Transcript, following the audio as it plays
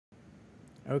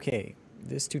Okay,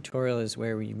 this tutorial is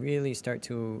where we really start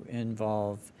to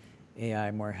involve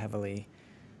AI more heavily.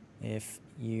 If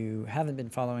you haven't been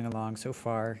following along so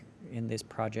far in this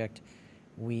project,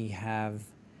 we have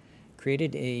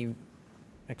created a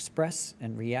Express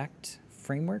and React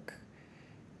framework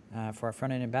for our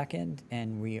front end and back end,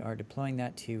 and we are deploying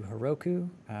that to Heroku,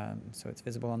 so it's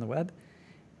visible on the web.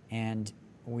 And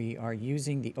we are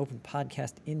using the Open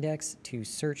Podcast Index to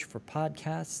search for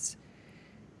podcasts,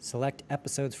 select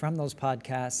episodes from those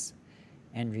podcasts,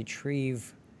 and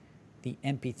retrieve the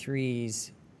MP3s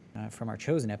from our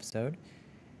chosen episode.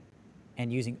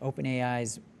 And using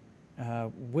OpenAI's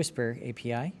Whisper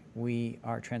API, we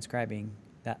are transcribing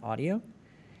that audio.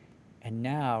 And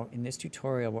now, in this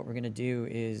tutorial, what we're going to do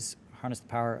is harness the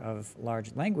power of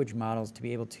large language models to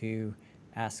be able to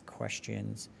ask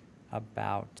questions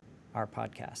about our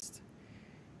podcast.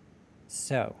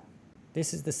 So,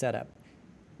 this is the setup.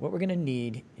 What we're going to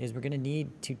need is we're going to need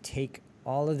to take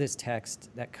all of this text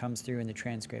that comes through in the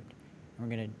transcript, and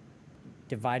we're going to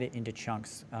divide it into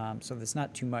chunks so there's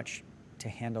not too much to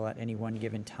handle at any one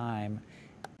given time.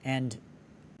 And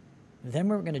then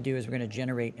what we're going to do is we're going to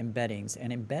generate embeddings,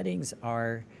 and embeddings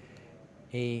are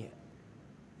a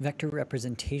vector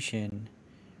representation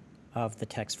of the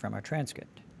text from our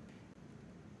transcript.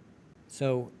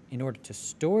 So in order to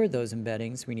store those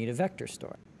embeddings, we need a vector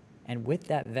store. And with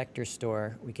that vector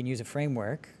store, we can use a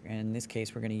framework. And in this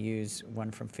case, we're going to use one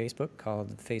from Facebook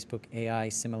called Facebook AI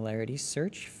Similarity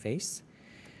Search, FACE,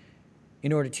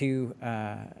 in order to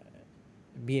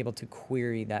be able to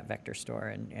query that vector store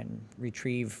and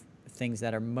retrieve things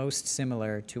that are most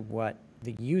similar to what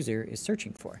the user is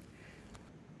searching for.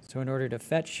 So in order to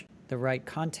fetch the right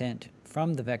content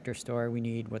from the vector store, we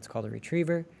need what's called a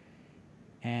retriever.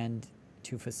 And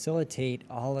to facilitate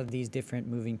all of these different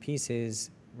moving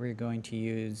pieces, we're going to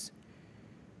use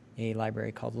a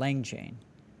library called LangChain.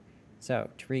 So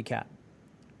to recap,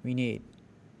 we need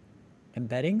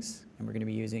embeddings, and we're going to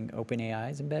be using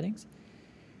OpenAI's embeddings.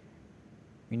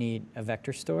 We need a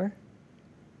vector store.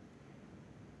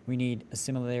 We need a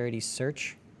similarity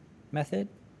search method,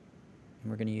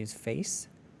 and we're going to use FACE.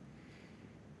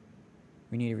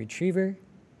 We need a retriever,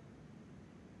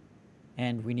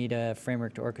 and we need a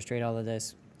framework to orchestrate all of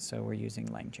this, so we're using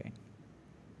LangChain.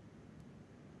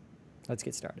 Let's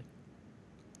get started.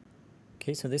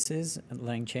 Okay, so this is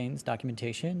LangChain's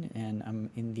documentation, and I'm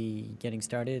in the Getting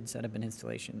Started Setup and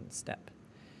Installation step.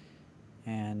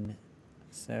 And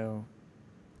so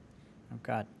I've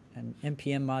got an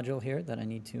npm module here that I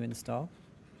need to install.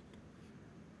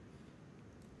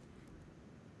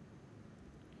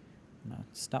 I'm going to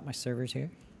stop my servers here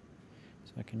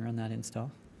so I can run that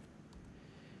install.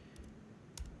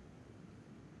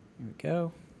 Here we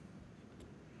go.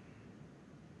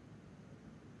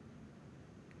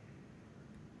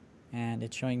 And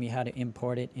it's showing me how to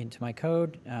import it into my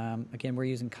code. Again, we're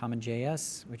using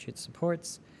CommonJS, which it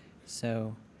supports.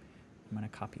 So I'm going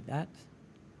to copy that.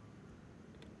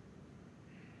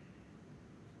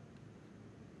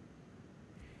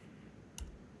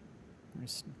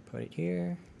 Just put it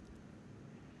here.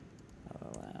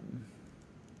 LLM.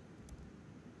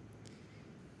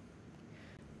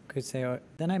 Could say,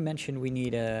 then I mentioned we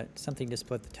need something to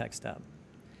split the text up.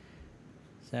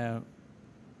 So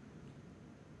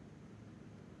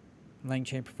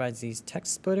LangChain provides these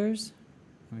text splitters.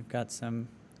 And we've got some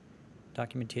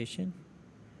documentation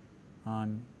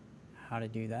on how to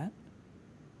do that.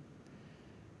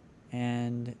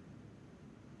 And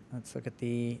let's look at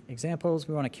the examples.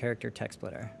 We want a character text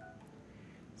splitter.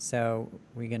 So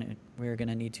we're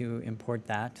gonna need to import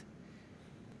that.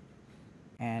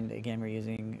 And again, we're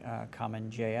using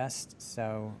CommonJS,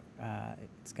 so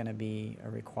it's gonna be a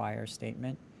require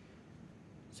statement.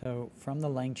 So from the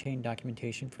LangChain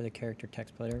documentation for the character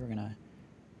text splitter, we're gonna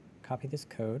copy this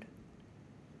code.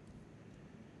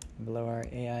 And below our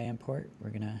AI import, we're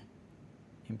gonna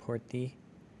import the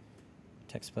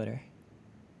text splitter.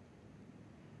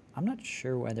 I'm not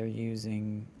sure why they're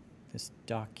using this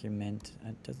document.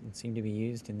 It doesn't seem to be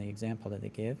used in the example that they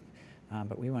give,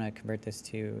 but we want to convert this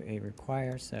to a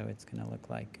require, so it's going to look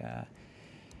like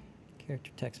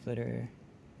character text splitter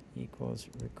equals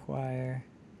require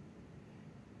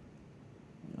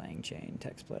LangChain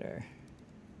text splitter.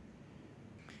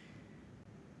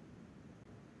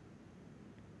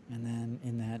 And then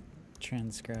in that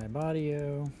transcribe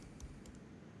audio,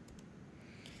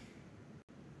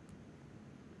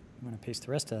 I'm going to paste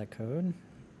the rest of that code.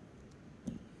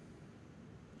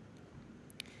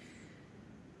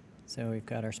 So we've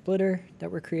got our splitter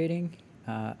that we're creating.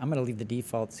 I'm going to leave the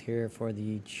defaults here for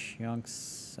the chunk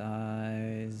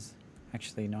size.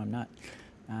 Actually, no, I'm not.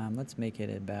 Let's make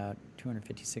it about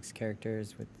 256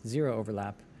 characters with 0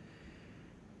 overlap.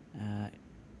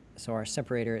 So our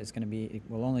separator is going to be, it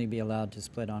will only be allowed to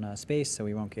split on a space, so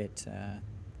we won't get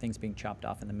things being chopped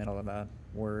off in the middle of a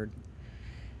word.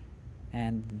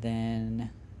 And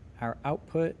then our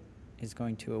output is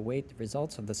going to await the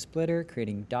results of the splitter,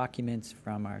 creating documents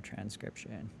from our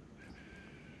transcription.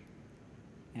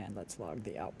 And let's log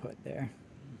the output there.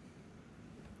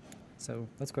 So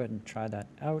let's go ahead and try that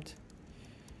out.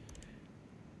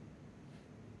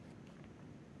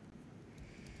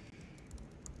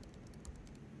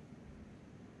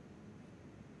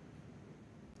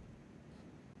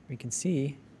 We can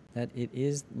see that it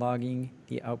is logging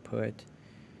the output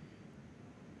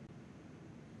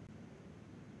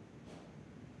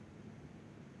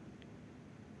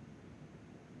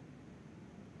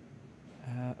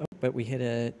but we hit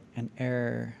an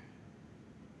error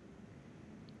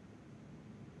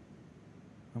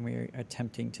when we are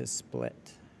attempting to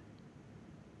split.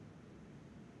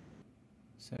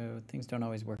 So things don't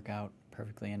always work out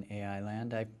perfectly in AI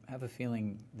land. I have a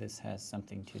feeling this has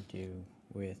something to do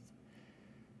with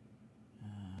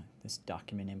this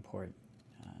document import.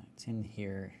 It's in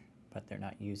here, but they're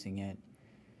not using it.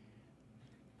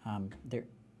 There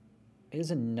is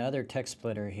another text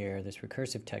splitter here, this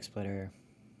recursive text splitter.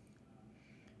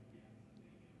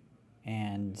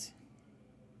 And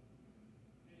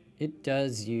it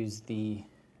does use the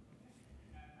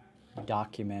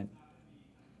document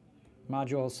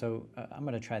module, so I'm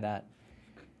going to try that.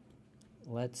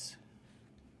 Let's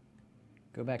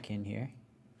go back in here.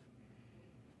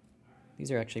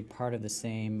 These are actually part of the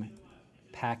same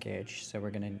package, so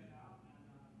we're going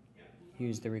to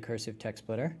use the recursive text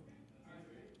splitter.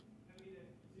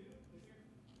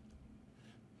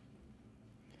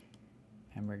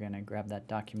 And we're going to grab that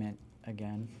document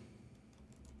again.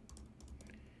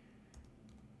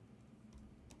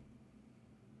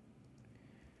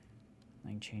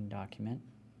 Line chain document.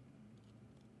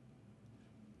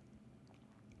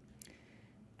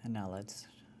 And now let's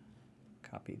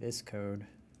copy this code.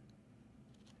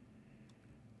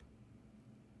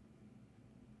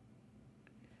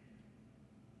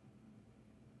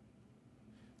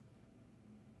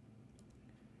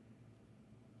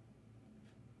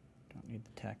 Don't need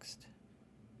the text.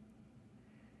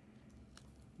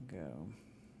 Go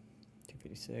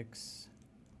 256,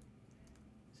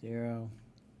 0.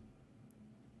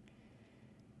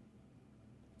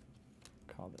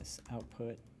 Call this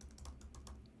output.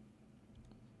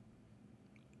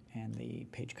 And the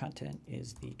page content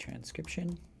is the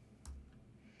transcription.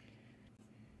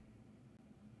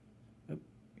 Oh,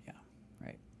 yeah,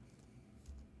 right.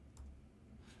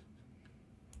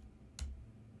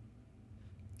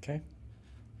 Okay.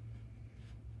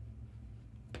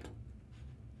 And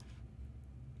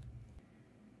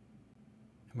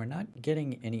we're not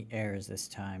getting any errors this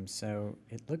time, so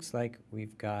it looks like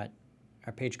we've got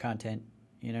our page content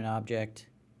in an object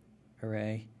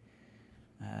array.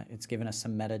 It's given us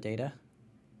some metadata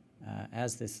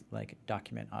as this like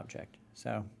document object.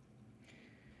 So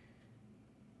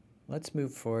let's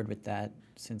move forward with that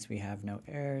since we have no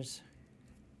errors.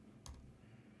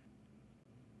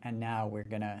 And now we're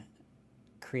going to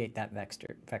create that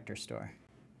vector store.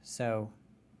 So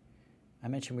I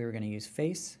mentioned we were going to use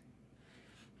face,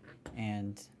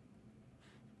 and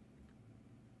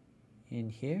in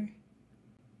here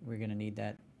we're going to need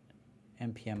that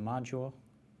npm module.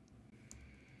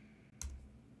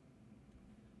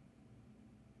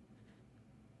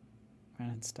 We're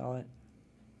going to install it.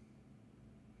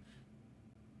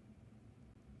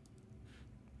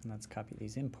 And let's copy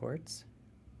these imports.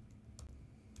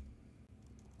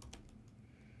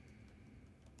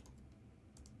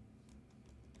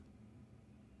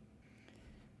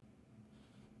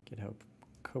 GitHub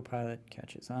Copilot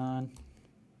catches on.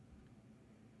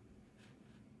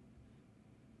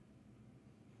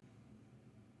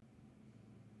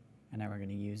 And now we're going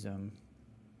to use them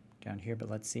down here, but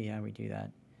let's see how we do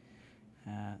that.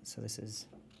 So this is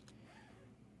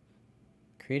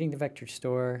creating the vector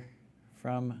store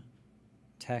from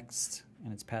text,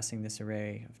 and it's passing this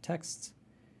array of texts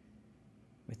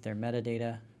with their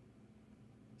metadata.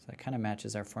 So that kind of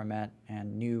matches our format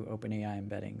and new OpenAI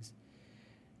embeddings.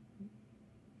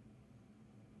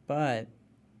 But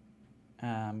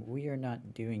we are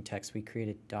not doing text, we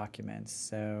created documents.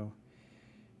 So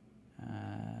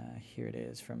here it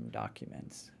is from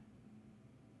documents.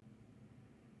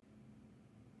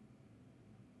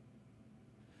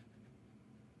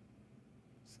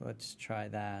 So let's try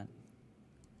that.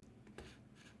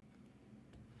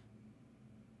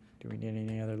 Do we need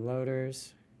any other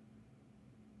loaders?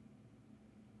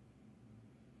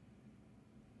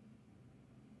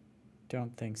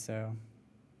 don't think so.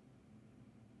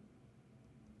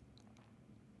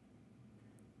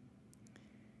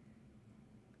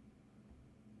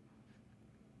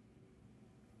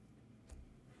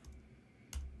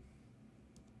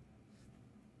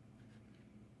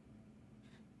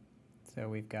 So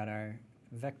we've got our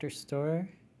vector store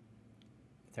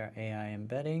with our AI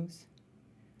embeddings.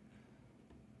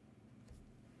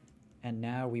 And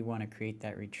now we want to create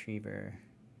that retriever.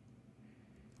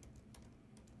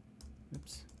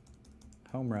 Oops.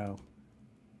 Home row.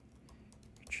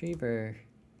 Retriever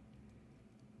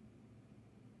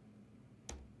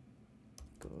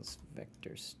equals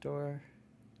vector store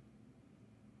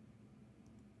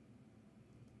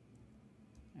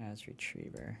as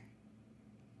retriever.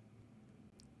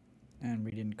 And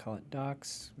we didn't call it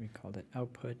docs, we called it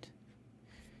output.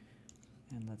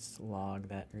 And let's log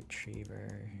that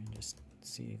retriever and just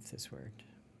see if this worked.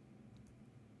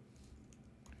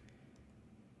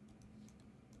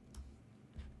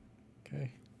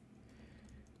 Okay.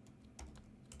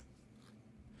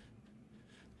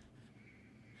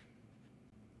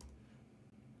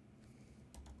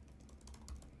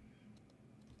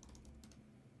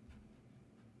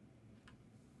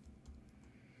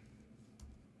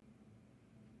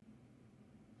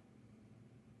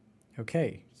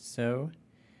 Okay, so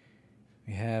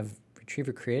we have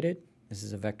retriever created. This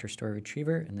is a vector store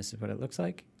retriever, and this is what it looks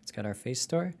like. It's got our face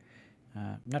store.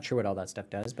 I'm not sure what all that stuff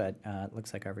does, but it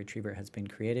looks like our retriever has been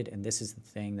created, and this is the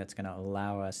thing that's going to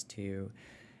allow us to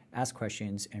ask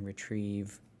questions and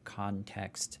retrieve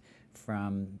context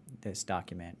from this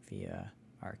document via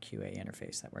our QA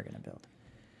interface that we're going to build.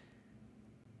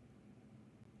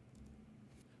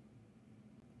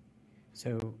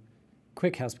 So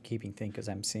quick housekeeping thing, because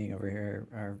I'm seeing over here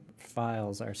our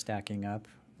files are stacking up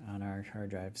on our hard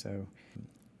drive. So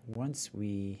once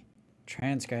we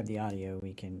transcribe the audio,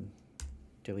 we can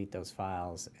delete those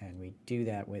files, and we do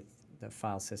that with the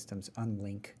file system's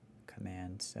unlink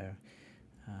command. So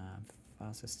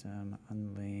file system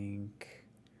unlink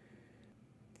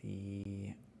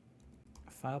the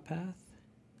file path.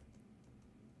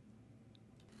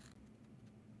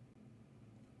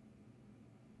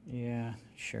 Yeah,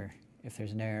 sure. If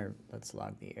there's an error, let's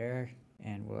log the error,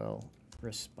 and we'll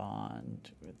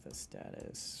respond with the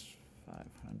status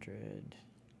 500.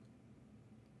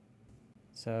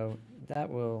 So that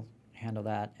will handle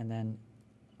that, and then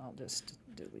I'll just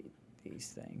delete these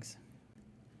things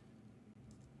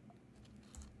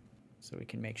so we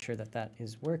can make sure that that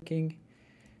is working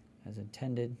as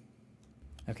intended.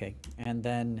 Okay, and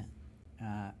then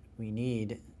we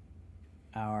need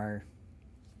our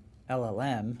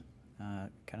LLM,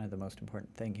 kind of the most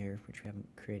important thing here, which we haven't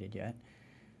created yet.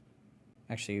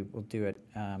 Actually, we'll do it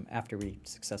after we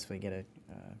successfully get a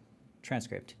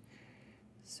transcript.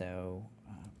 So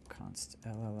const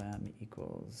LLM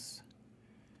equals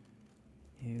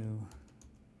new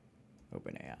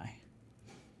OpenAI.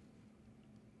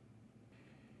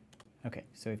 Okay,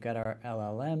 so we've got our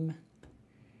LLM,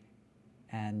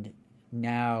 and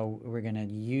now we're going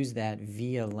to use that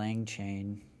via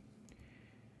LangChain.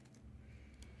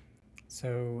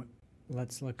 So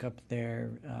let's look up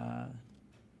their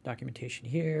documentation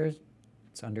here.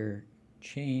 It's under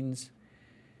chains,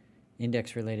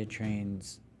 index-related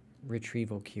chains,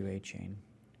 retrieval QA chain.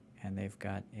 And they've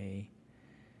got a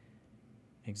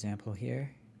example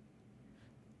here.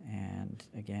 And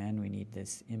again, we need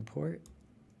this import.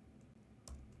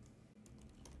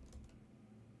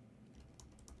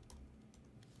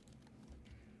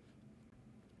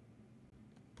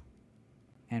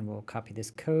 And we'll copy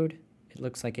this code. It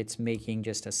looks like it's making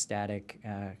just a static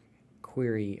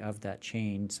query of that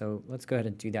chain. So let's go ahead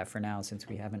and do that for now, since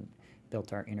we haven't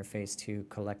built our interface to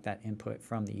collect that input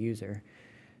from the user.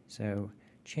 So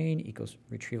chain equals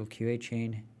retrieval QA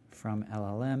chain from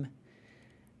LLM.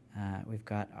 We've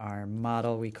got our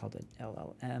model. We called it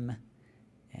LLM.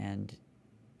 And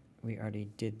we already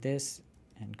did this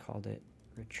and called it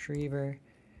retriever.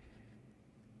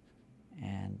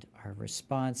 And our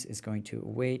response is going to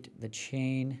await the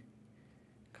chain,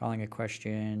 calling a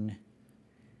question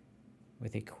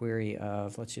with a query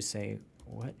of, let's just say,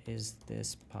 what is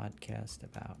this podcast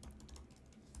about?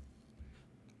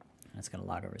 And it's going to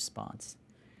log a response.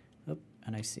 Oh,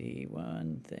 and I see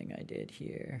one thing I did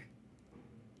here.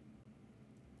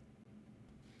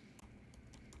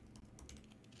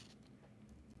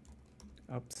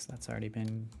 Oops, that's already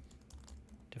been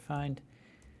defined.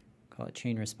 Call it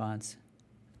chain response.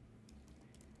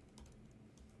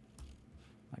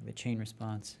 Like the chain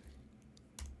response.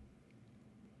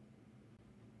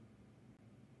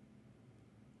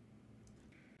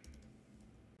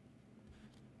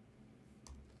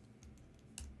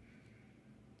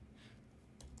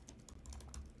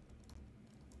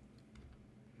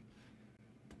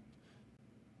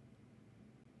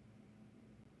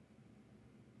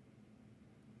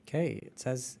 Okay, it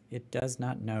says it does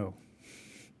not know.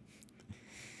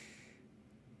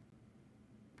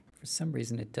 For some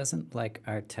reason, it doesn't like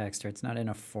our text, or it's not in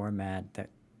a format that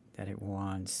it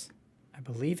wants. I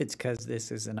believe it's because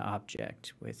this is an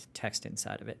object with text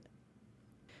inside of it.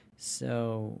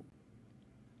 So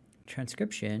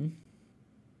transcription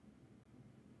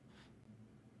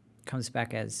comes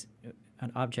back as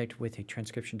an object with a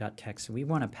transcription.text. So we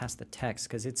want to pass the text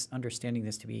because it's understanding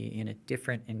this to be in a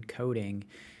different encoding.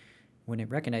 When it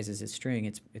recognizes its string,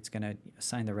 it's going to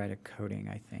assign the right encoding,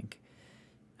 I think.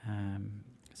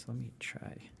 So let me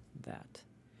try that.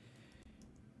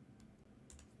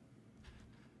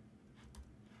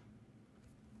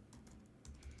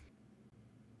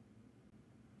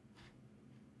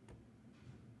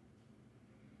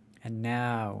 And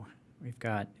now we've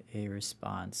got a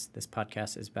response. This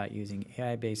podcast is about using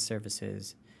AI-based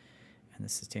services and the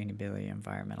sustainability and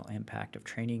environmental impact of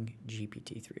training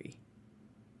GPT-3.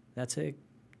 That's a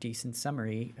decent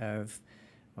summary of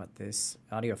what this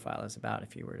audio file is about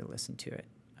if you were to listen to it.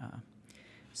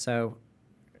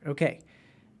 Okay,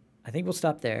 I think we'll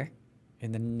stop there.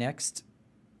 In the next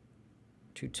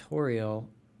tutorial,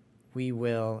 we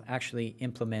will actually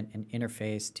implement an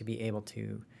interface to be able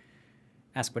to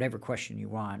ask whatever question you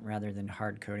want rather than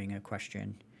hard coding a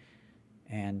question.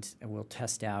 And we'll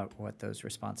test out what those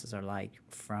responses are like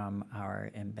from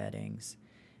our embeddings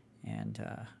and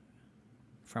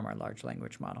from our large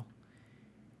language model.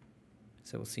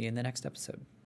 So we'll see you in the next episode.